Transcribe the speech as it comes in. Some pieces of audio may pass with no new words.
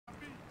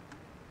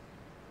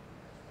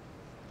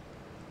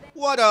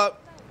What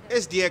up?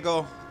 It's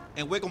Diego,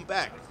 and welcome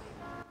back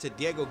to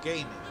Diego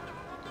Gaming.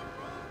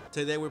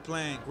 Today we're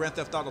playing Grand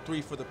Theft Auto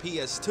 3 for the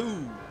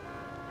PS2,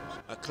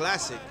 a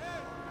classic.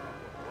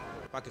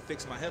 If I can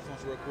fix my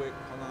headphones real quick,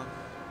 hold on.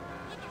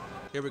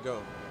 Here we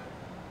go.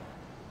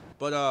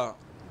 But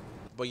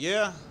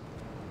yeah,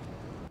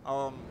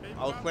 I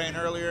was playing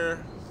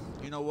earlier.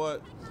 You know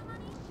what?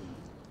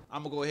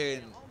 I'm gonna go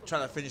ahead and try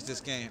to finish this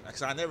game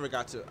because I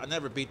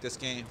never beat this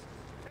game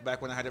back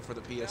when I had it for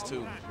the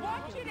PS2.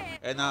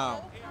 And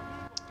I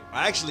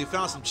actually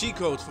found some cheat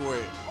codes for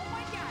it,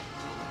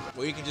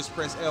 where you can just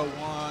press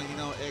L1, you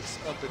know, X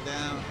up and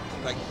down,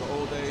 like the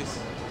old days.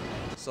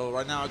 So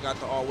right now I got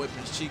the all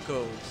weapons cheat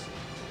codes.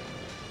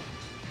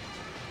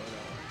 But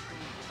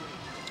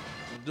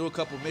we'll do a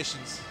couple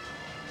missions.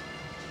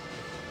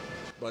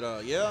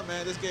 But yeah,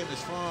 man, this game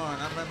is fun.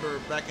 I remember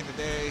back in the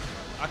day,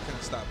 I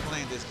couldn't stop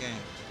playing this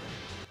game.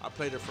 I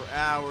played it for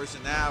hours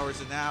and hours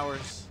and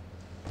hours.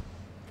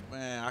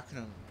 Man, I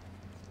couldn't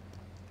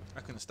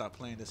stop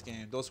playing this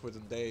game. Those were the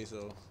days,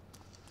 though.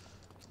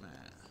 Man,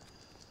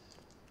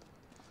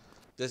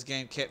 this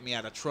game kept me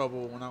out of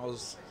trouble when I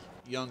was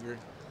younger.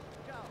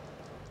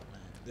 Man,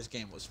 this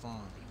game was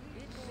fun.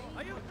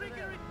 Are you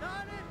freaking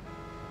retarded?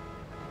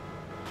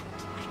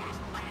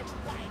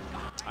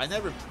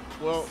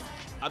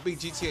 I beat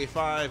GTA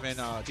 5 and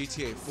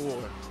GTA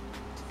 4.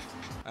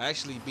 I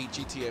actually beat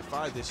GTA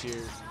 5 this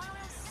year.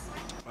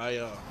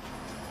 I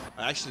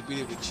actually beat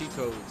it with cheat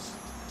codes.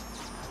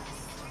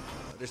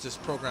 There's this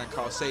program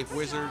called Safe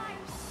Wizard,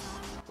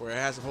 where it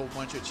has a whole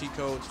bunch of cheat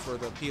codes for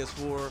the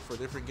PS4 for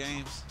different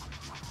games.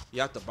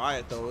 You have to buy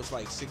it though; it's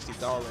like $60.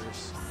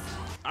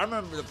 I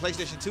remember the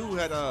PlayStation 2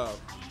 had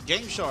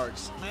Game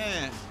Sharks.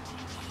 Man,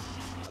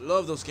 I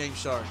love those Game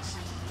Sharks.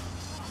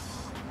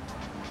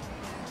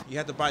 You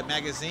had to buy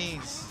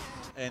magazines,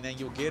 and then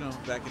you'll get them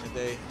back in the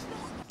day.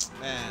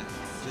 Man,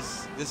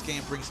 this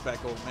game brings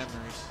back old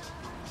memories.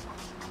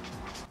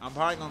 I'm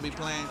probably gonna be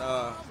playing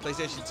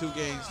PlayStation 2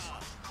 games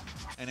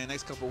in the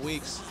next couple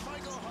weeks,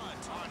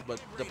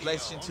 but the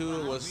PlayStation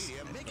 2 was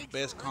the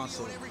best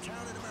console.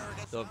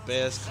 The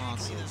best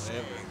console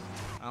ever.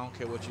 I don't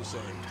care what you say.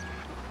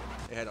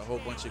 It had a whole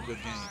bunch of good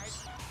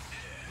games.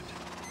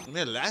 And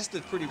it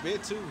lasted pretty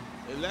bit too.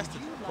 It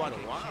lasted quite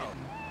a while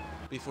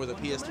before the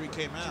PS3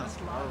 came out.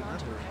 I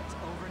remember.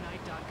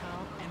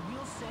 Petsovernight.com and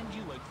we'll send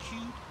you a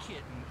cute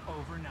kitten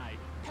overnight.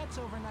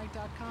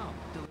 Petsovernight.com.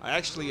 I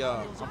actually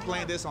I'm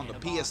playing this on the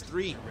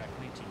PS3.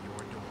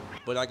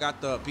 But I got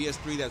the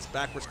PS3 that's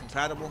backwards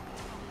compatible.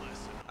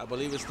 I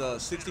believe it's the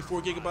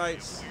 64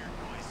 gigabytes,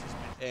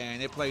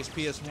 and it plays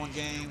PS1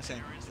 games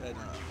and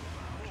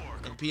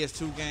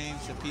PS2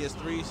 games and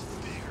PS3s.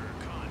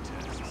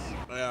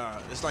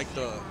 It's like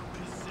the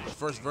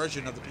first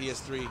version of the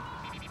PS3.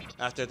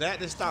 After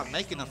that, they stopped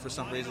making them for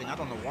some reason. I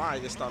don't know why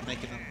they stopped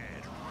making them.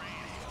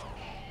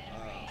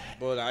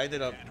 But I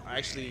ended up,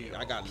 I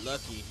got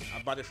lucky.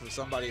 I bought it from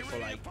somebody for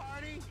like,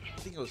 I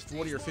think it was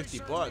 40 or 50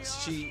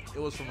 bucks. It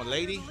was from a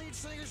lady.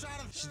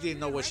 She didn't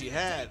know what she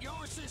had.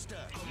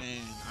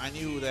 And I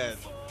knew that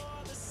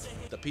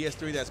the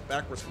PS3 that's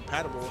backwards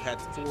compatible had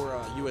 4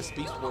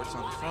 USB ports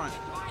on the front.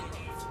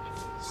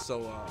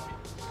 So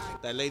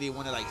that lady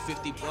wanted like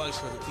 50 bucks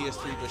for the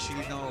PS3, but she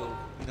didn't know,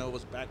 it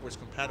was backwards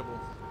compatible.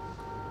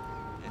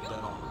 And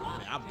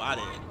I bought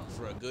it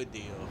for a good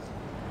deal.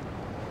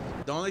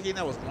 The only thing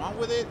that was wrong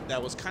with it,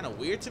 that was kind of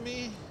weird to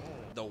me,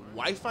 the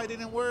Wi-Fi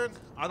didn't work.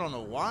 I don't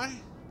know why.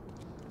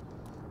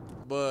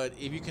 But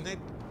if you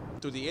connect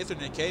through the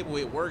Ethernet cable,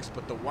 it works.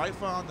 But the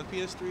Wi-Fi on the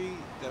PS3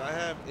 that I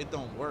have, it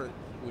don't work,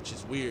 which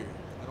is weird.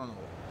 I don't know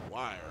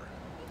why,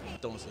 or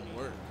it doesn't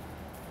work.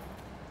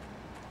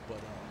 But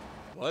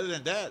other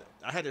than that,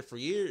 I had it for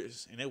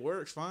years, and it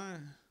works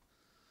fine.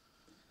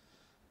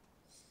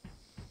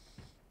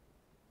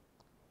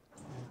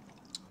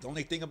 The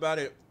only thing about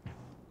it,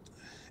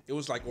 it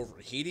was like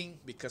overheating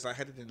because I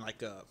had it in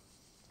like a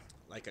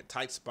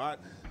tight spot.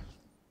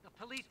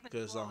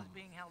 Because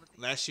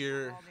last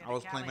year I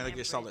was playing Metal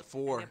Gear Solid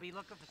 4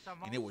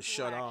 and it was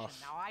shut off.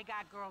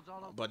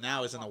 But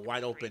now it's in a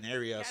wide open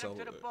area, so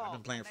I've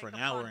been playing for an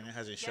hour and it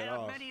hasn't shut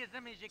off.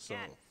 So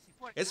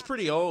it's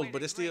pretty old,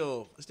 but it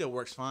still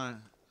works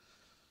fine.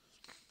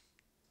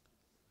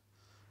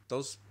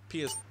 Those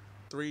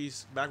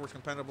PS3s backwards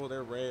compatible,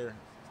 they're rare.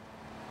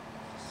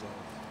 So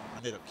I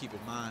ended up keeping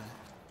mine.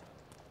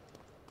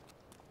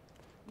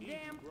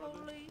 Damn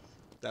police.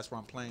 That's why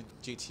I'm playing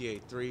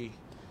GTA 3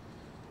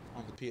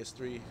 on the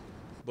PS3,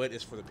 but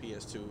it's for the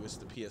PS2. It's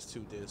the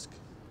PS2 disc.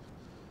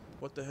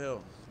 What the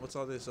hell? What's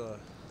all this?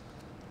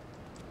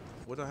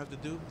 What do I have to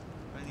do?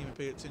 I didn't even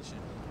pay attention.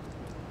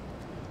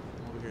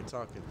 I'm over here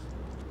talking.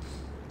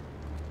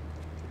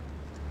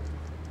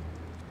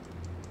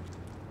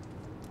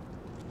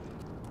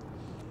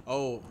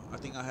 Oh, I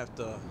think I have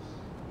to.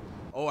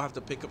 Oh, I have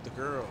to pick up the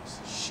girls.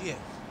 Shit.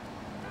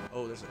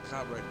 Oh, there's a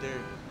cop right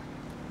there.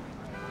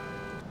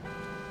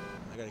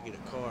 I gotta get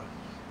a car.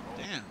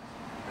 Damn.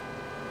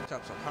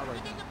 Cops are hot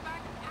right now.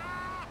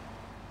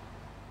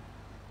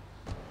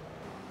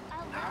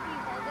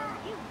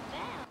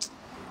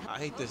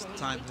 hate this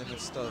time limit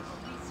stuff.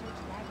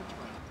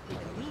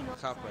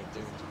 Cop right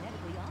there.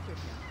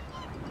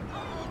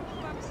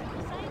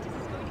 Pharmaceutical scientist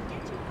is going to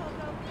get you,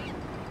 Pogo.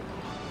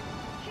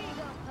 Here you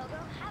go, Pogo.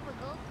 Have a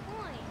gold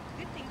coin.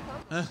 Good thing,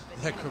 Pogo.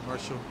 That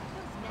commercial.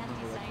 Those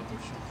nasty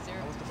scientists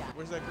deserve to die.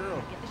 Where's that girl?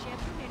 Get the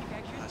shampoo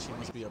manufacturers. Ah, she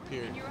must be up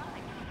here. In your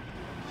eye.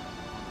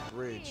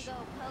 Bridge. Here you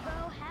go,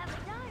 Pogo. Have a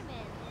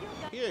diamond.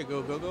 Here you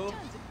go, Go-Go.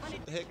 Tons of fun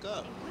Shut the heck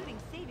up. including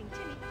saving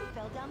Timmy who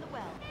fell down the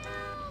well.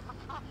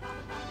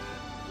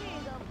 Here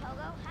you go,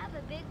 Pogo. Have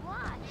a big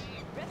watch.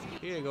 Rescue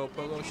Here you go,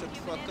 Pogo. Shut the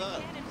fuck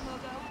up. Cannon,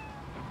 Pogo.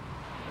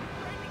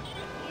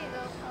 Here you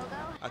go,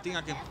 Pogo. I think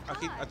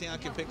I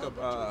can pick up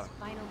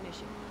Final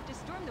mission to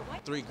storm the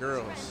White 3 House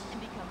girls.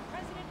 and become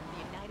president of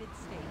the United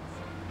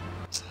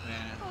States.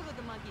 Man. Pogo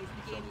the monkey is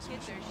the game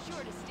kids are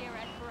sure to stare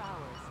at for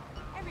hours.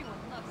 Everyone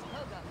loves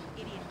Pogo.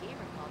 Idiot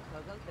Gamer called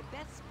Pogo the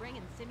best spring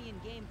and simian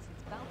game since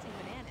bouncing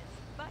bananas.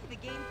 Buy the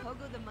game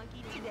Pogo the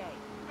Monkey today.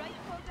 Right,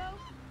 Pogo?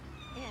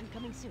 And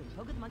coming soon,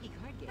 Pogo the Monkey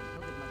card game,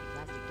 Pogo the Monkey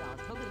plastic dolls,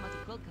 Pogo the Monkey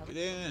quilt covers,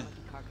 Yeah. Pogo the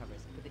Monkey car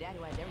covers. For the dad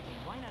who has everything,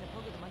 why not a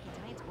Pogo the Monkey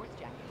tie-in sports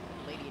jacket?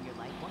 Lady in your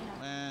life, why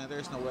not? Man,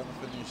 there's no way I'm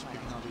gonna finish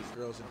picking all these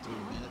girls in 3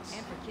 minutes.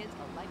 And for kids,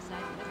 a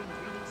life-size living,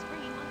 breathing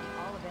screen monkey,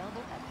 all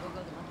available at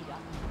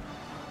pogothemonkey.com.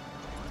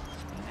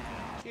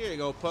 Here you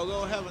go,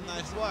 Pogo. Have a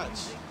nice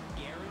watch.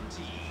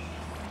 Guaranteed.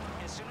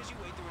 As soon as you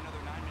wait through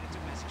another 9 minutes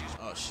of messages.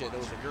 Oh shit,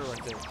 there was a girl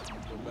right there.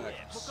 Go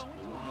back.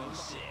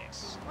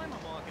 106. I'm a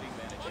marketing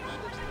manager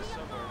who lives in the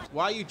suburbs.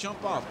 Why you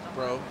jump off,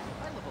 bro?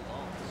 I live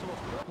alone, so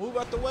if you're Move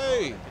out the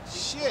way.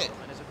 Shit.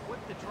 and is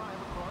equipped to drive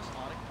across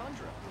Arctic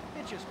tundra,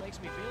 it just makes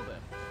me feel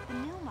better. The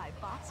new My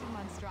Boxer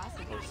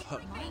Monstrosity.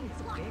 fuck. Mine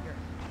is bigger.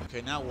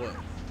 Okay, now what?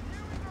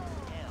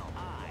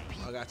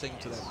 L-I. I gotta take him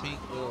to that pink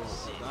little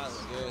dot, I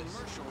guess.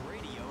 Commercial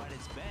radio at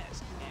its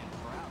best, and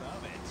proud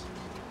of it.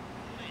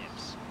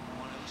 Lips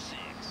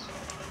 106.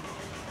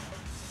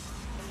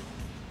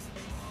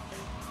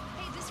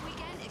 Hey, this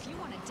weekend, if you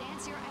want to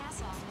dance your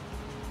ass off,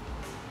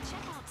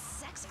 check out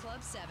Sex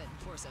Club 7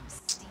 for some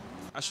steam.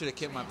 I should have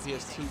kept my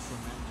PS2 for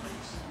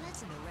memories. And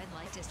that's in the red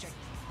light district.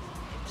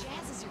 If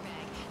jazz is your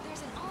bag,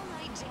 there's an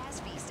all-night jazz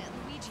feast at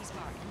Luigi's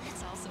Park, and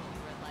that's also in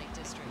the red light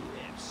district.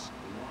 Lips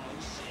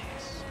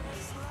 106.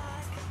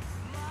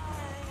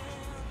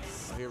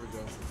 Oh, here we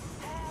go.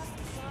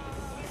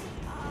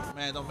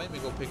 Man, don't make me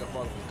go pick up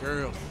all of the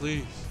girls,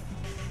 please.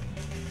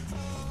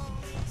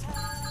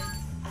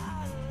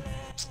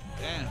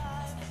 Damn.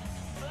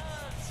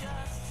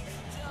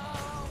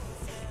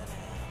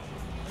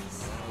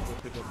 I'll go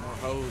pick up more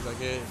hoes, I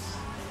guess.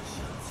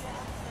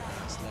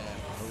 Slap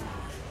hoe.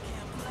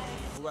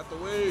 Move out the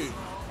way.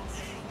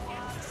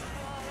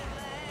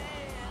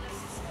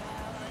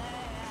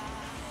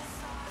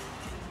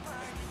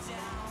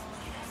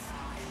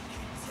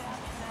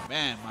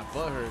 Man, my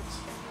butt hurts.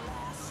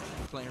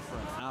 I'm playing for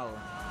an hour.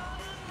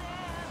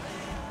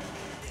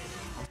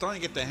 I'm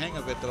starting to get the hang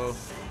of it though.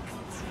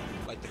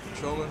 Like the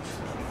controllers.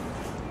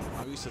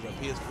 I'm used to the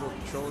PS4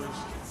 controllers,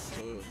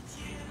 so I'm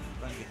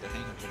trying to get the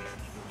hang of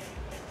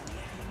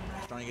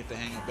it. Trying to get the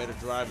hang of better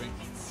driving,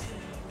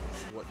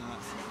 whatnot.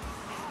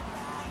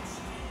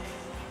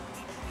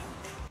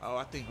 Oh,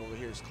 I think over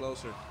here is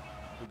closer.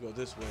 We go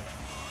this way.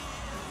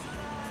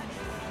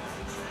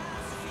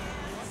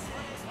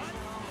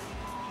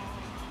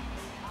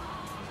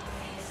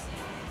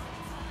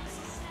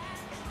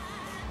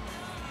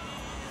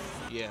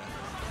 Yeah,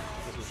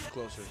 this was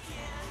closer.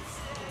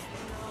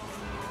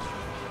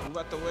 Move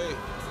out the way.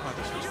 I'm about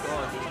to switch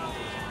cars. This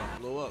motherfucker's gonna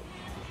blow up.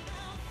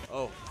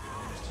 Oh.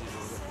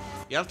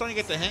 Yeah, I'm starting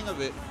to get the hang of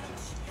it.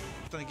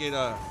 I'm starting to get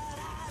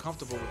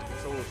comfortable with the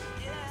controls.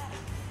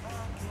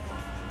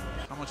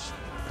 How much?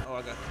 Oh,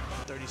 I got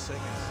 30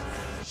 seconds.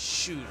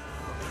 Shoot.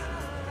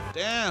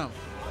 Damn.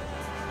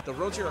 The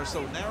roads here are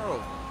so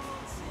narrow.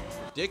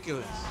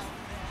 Ridiculous.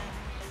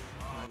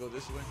 Can I go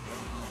this way?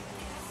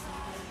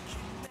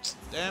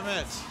 Damn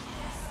it.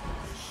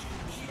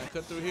 Can I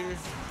cut through here?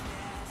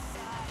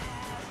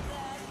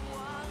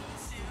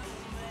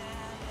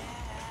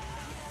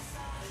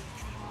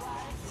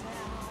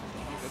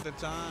 Look at the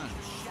time.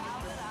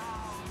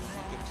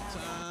 Look at the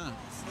time.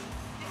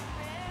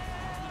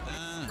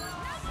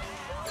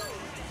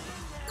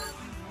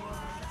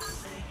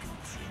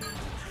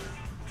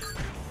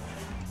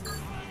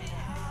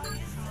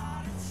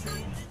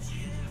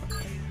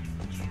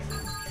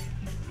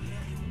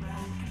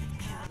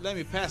 Let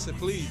me pass it,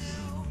 please.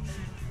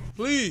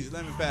 Please,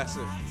 let me pass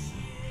it.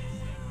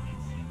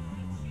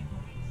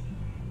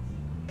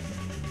 I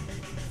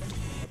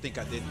think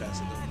I did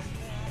pass it,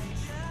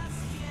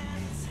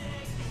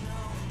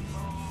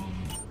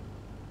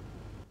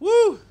 though.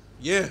 Woo!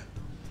 Yeah.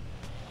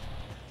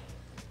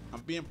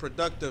 I'm being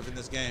productive in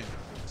this game.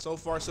 So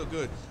far, so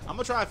good. I'm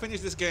gonna try to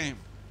finish this game.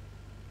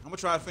 I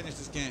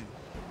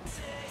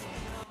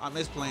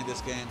miss playing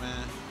this game,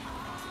 man.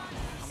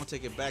 I'm gonna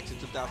take it back to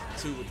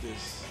 2002 with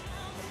this.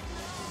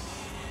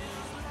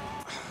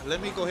 Let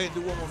me go ahead and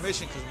do one more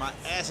mission because my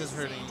ass is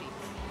hurting.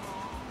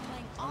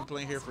 I've been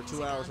playing here for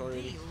 2 hours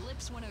already.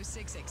 Lips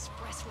 106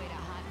 Expressway to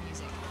hot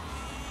music.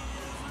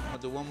 I'm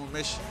gonna do one more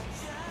mission.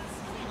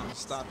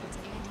 Stop It's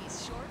it.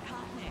 Andy's short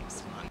hot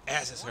mix. My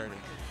ass is hurting.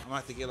 I'm gonna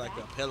have to get like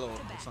a pillow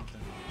or something.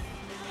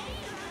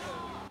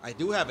 I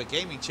do have a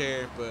gaming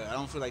chair, but I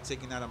don't feel like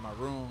taking that out of my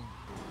room.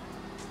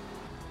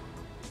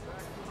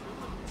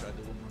 Try to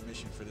do one more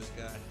mission for this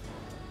guy.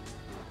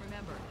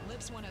 Remember,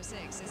 Lips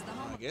 106 is the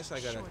home. I guess I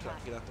gotta Short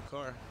hot. get out the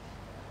car.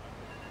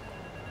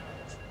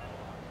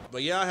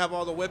 But yeah, I have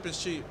all the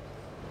weapons cheap.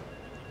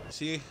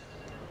 See?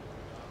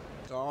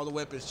 Got all the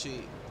weapons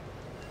cheap.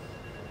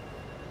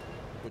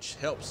 Which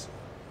helps.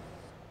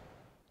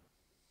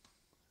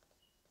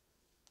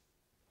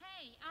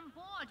 Hey, I'm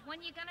bored.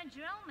 When you gonna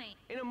drill me?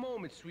 In a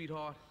moment,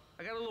 sweetheart.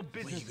 I got a little When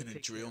business you to gonna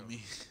take drill care of.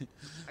 me?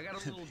 I got a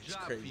little It's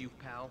job crazy. for you,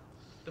 pal.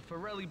 The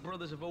Farrelly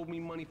brothers have owed me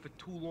money for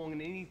too long, and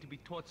they need to be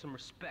taught some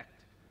respect.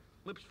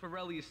 Lips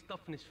Farrelly is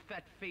stuffing his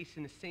fat face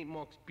in the St.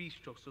 Mark's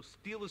Bistro, so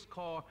steal his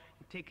car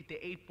and take it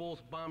to 8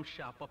 Ball's bomb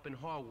shop up in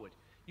Harwood.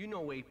 You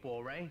know 8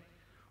 Ball, right?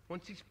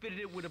 Once he's fitted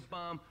it with a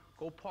bomb,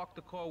 go park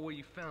the car where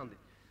you found it.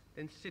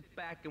 Then sit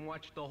back and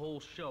watch the whole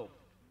show.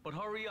 But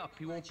hurry up,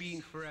 he won't be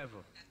eating forever.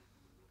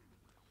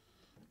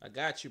 I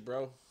got you,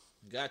 bro.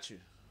 Got you.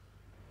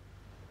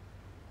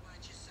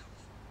 Watch yourself.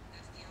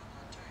 That's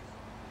Diablo turf.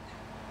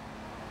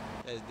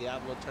 That's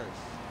Diablo turf.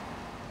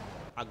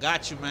 I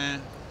got you,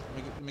 man.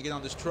 Let me get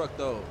on this truck,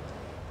 though.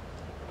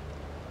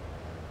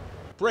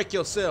 Break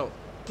yourself.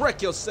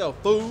 Break yourself,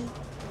 fool.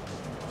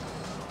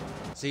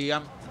 See,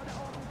 I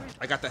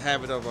got the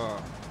habit of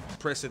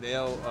pressing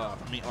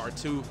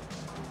R2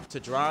 to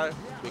drive,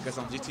 because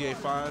on GTA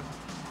 5,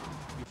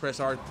 you press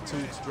R2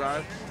 to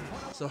drive.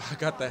 So I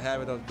got the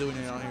habit of doing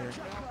it on here.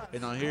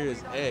 And on here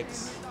is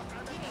X,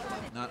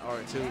 not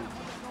R2.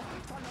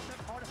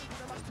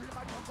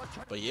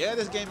 But yeah,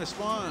 this game is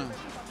fun.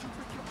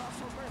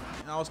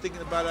 And I was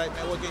thinking about, like,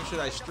 man, what game should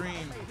I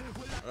stream?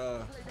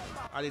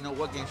 I didn't know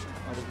what game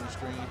I was gonna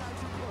stream.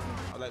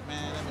 I was like,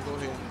 man, let me go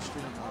ahead and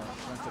stream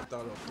Grand Theft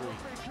Auto 3.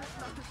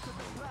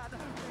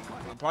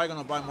 I'm probably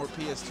gonna buy more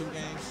PS2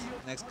 games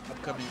next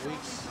upcoming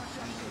weeks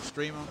and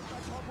stream them.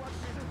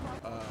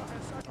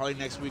 Probably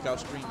next week I'll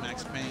stream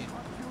Max Payne.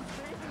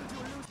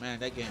 Man,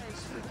 that game is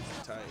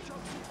freaking tight.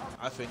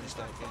 I finished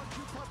that game.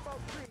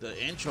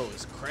 The intro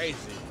is crazy.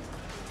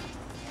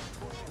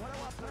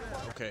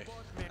 Okay,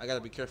 I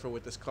gotta be careful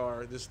with this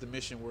car. This is the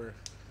mission where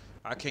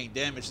I can't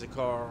damage the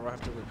car or I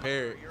have to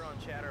repair it. You're on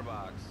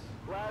Chatterbox.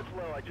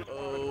 Laszlo, I just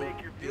wanted to Oh,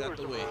 make your get out viewers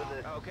the way.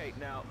 aware that... Okay,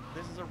 now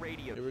this is a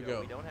radio Here we show.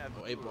 go. We don't have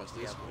Oh, 8 viewers, Ball's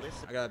we this have way.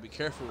 listeners. I gotta be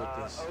careful with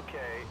this.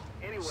 Okay.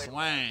 Anyway,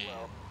 Swang.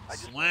 Laszlo, I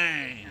just wanted to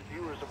Swang. make your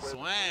viewers aware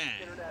Swang. that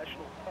the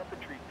International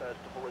Puppetry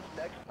Festival is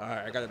next month Alright,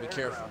 I at gotta the be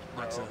careful Fairgrounds,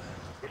 not to bro.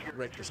 If you're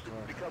wreck this interested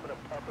car. in becoming a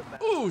puppet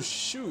master, Oh,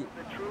 shoot.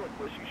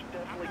 ventriloquist, you should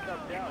definitely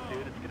come down,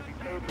 dude. It's gonna be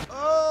paid for...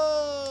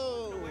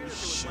 Oh, There was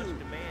shoot. much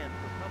demand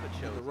for puppet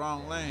In shows. the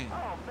wrong lane.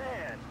 Oh,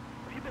 man.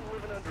 Have you been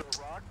living under a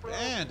rock, bro?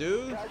 Damn,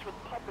 dude. Guys with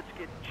puppets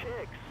get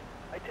chicks.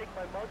 I take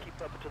my monkey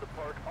puppet to the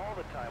park all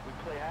the time. We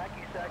play hacky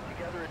sack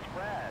together. It's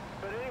rad.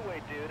 But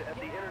anyway, dude, at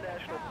the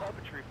International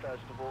Puppetry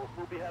Festival,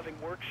 we'll be having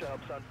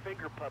workshops on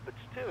finger puppets,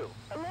 too.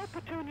 I love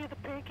Petunia the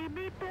Pinky,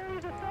 meet Barry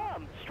the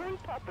Thumb, string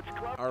puppets,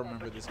 club I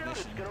remember puppets. this Dude,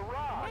 mission. it's gonna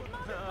rock.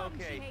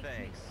 Okay,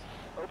 thanks.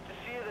 Hope to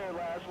see you there,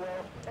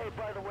 Laszlo. Hey,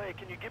 by the way,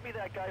 can you give me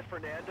that guy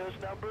Fernando's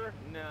number?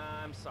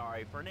 Nah, I'm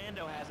sorry.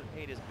 Fernando hasn't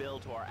paid his bill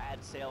to our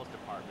ad sales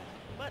department.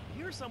 But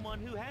here's someone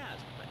who has.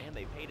 And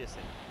they paid us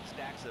in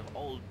stacks of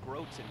old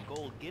groats and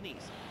gold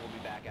guineas. We'll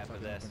be back after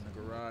Fucking this. up in the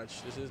garage.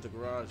 This is the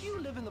garage. Do you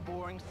live in the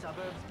boring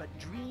suburbs but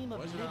dream of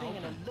Why is it not living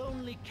in open? a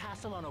lonely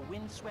castle on a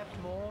windswept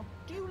moor?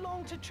 Do you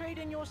long to trade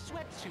in your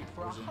sweatsuit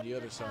for a Where's on the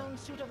other side? 100-pound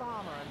suit of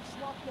armor and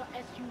swap your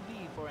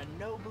SUV for a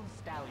noble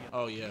stallion?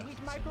 Oh, yeah. You eat It's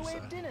on the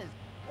microwave side. dinners,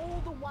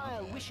 all the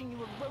while wishing you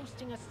were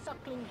roasting a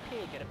suckling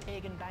pig at a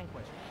pagan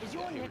banquet. Is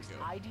your here we next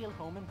go. ideal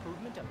home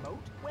improvement a boat?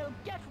 Well,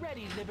 get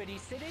ready, Liberty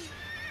City.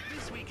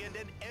 This weekend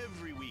and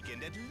every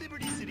weekend at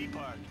Liberty City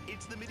Park,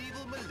 it's the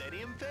Medieval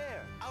Millennium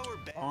Fair. Our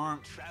band Arm-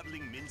 of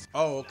traveling minstrels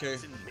Oh, okay.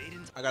 and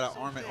maidens I gotta also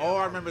arm it. fair Oh,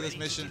 I are remember this ready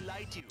to mission.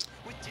 delight you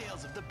with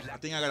tales of the I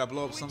Black think I gotta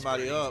blow up Witch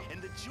somebody Burning up.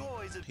 and the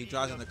joys of He being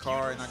drives in a the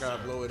car feudal and I gotta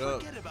serf. blow it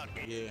up. Forget about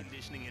air Yeah.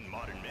 conditioning and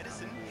modern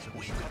medicine.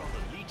 We've got all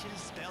the leeches,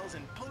 spells,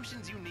 and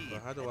potions you need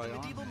But how do at I the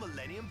arm Medieval it?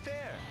 Millennium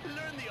Fair.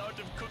 Learn the art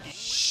of cooking.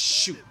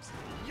 Shoot.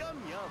 Yum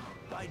yum!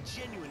 Buy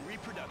genuine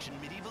reproduction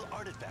medieval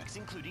artifacts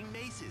including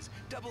maces,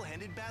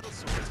 double-handed battle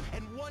swords,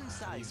 and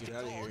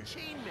one-size-fits-all outta here?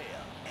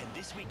 chainmail. And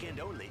this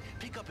weekend only,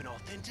 pick up an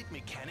authentic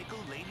mechanical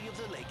Lady of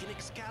the Lake in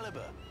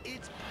Excalibur.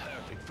 It's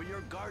perfect for your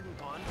garden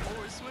pond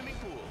or swimming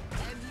pool.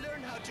 And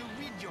learn how to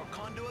rid your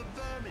condo of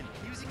vermin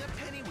using a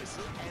penny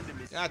whistle and a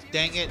mysterious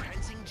dang it.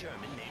 prancing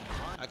German named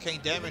Hans. I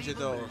can't damage it,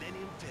 Medieval though.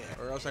 Millennium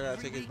Fair. Or else I gotta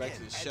take Every it back to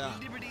the weekend shop.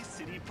 at Liberty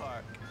City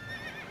Park.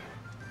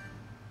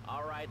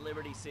 All right,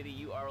 Liberty City,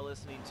 you are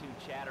listening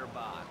to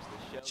Chatterbox,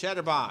 the show.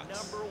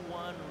 Chatterbox. Number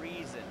one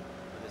reason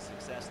for the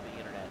success of the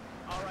internet.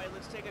 All right,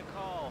 let's take a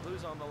call.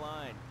 Who's on the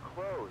line?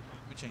 Close.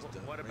 Let me change the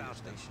What radio about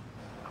them? station.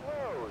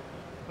 Close.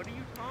 What are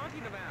you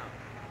talking about?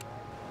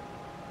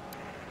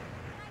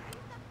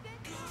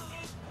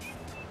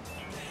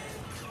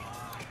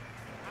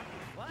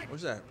 What?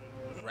 What's that?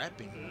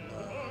 Rapping.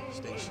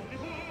 station.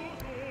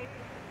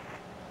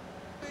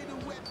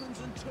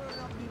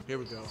 Here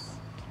we go.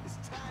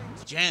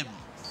 Jam.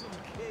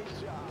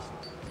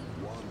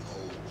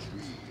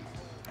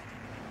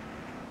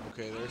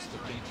 Okay, there's the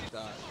pink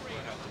dot where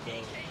I have to go.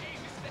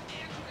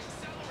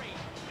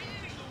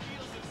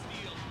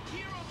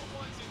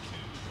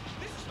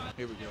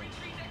 Here we go.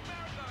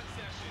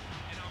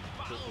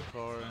 Put the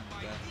car in the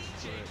back.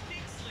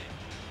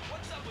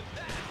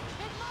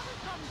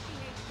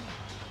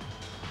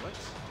 What?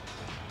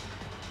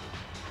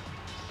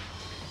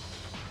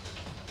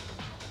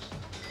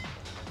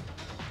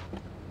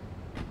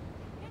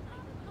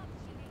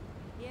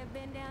 You ever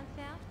been down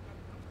south?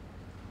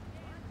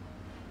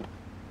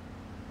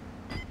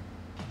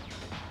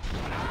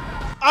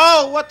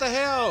 Oh, what the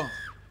hell?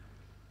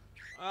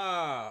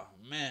 Oh,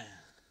 man.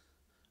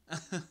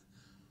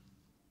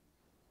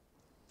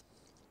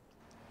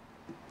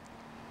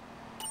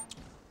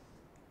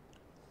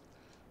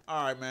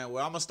 All right, man.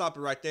 Well, I'm going to stop it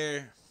right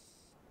there.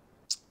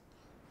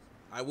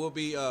 I will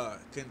be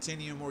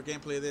continuing more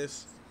gameplay of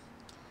this.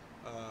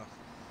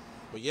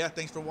 But yeah,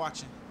 thanks for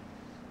watching.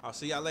 I'll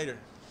see y'all later.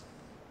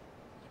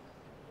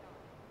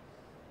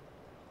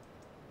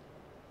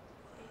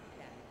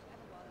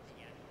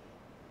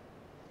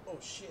 Oh,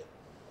 shit.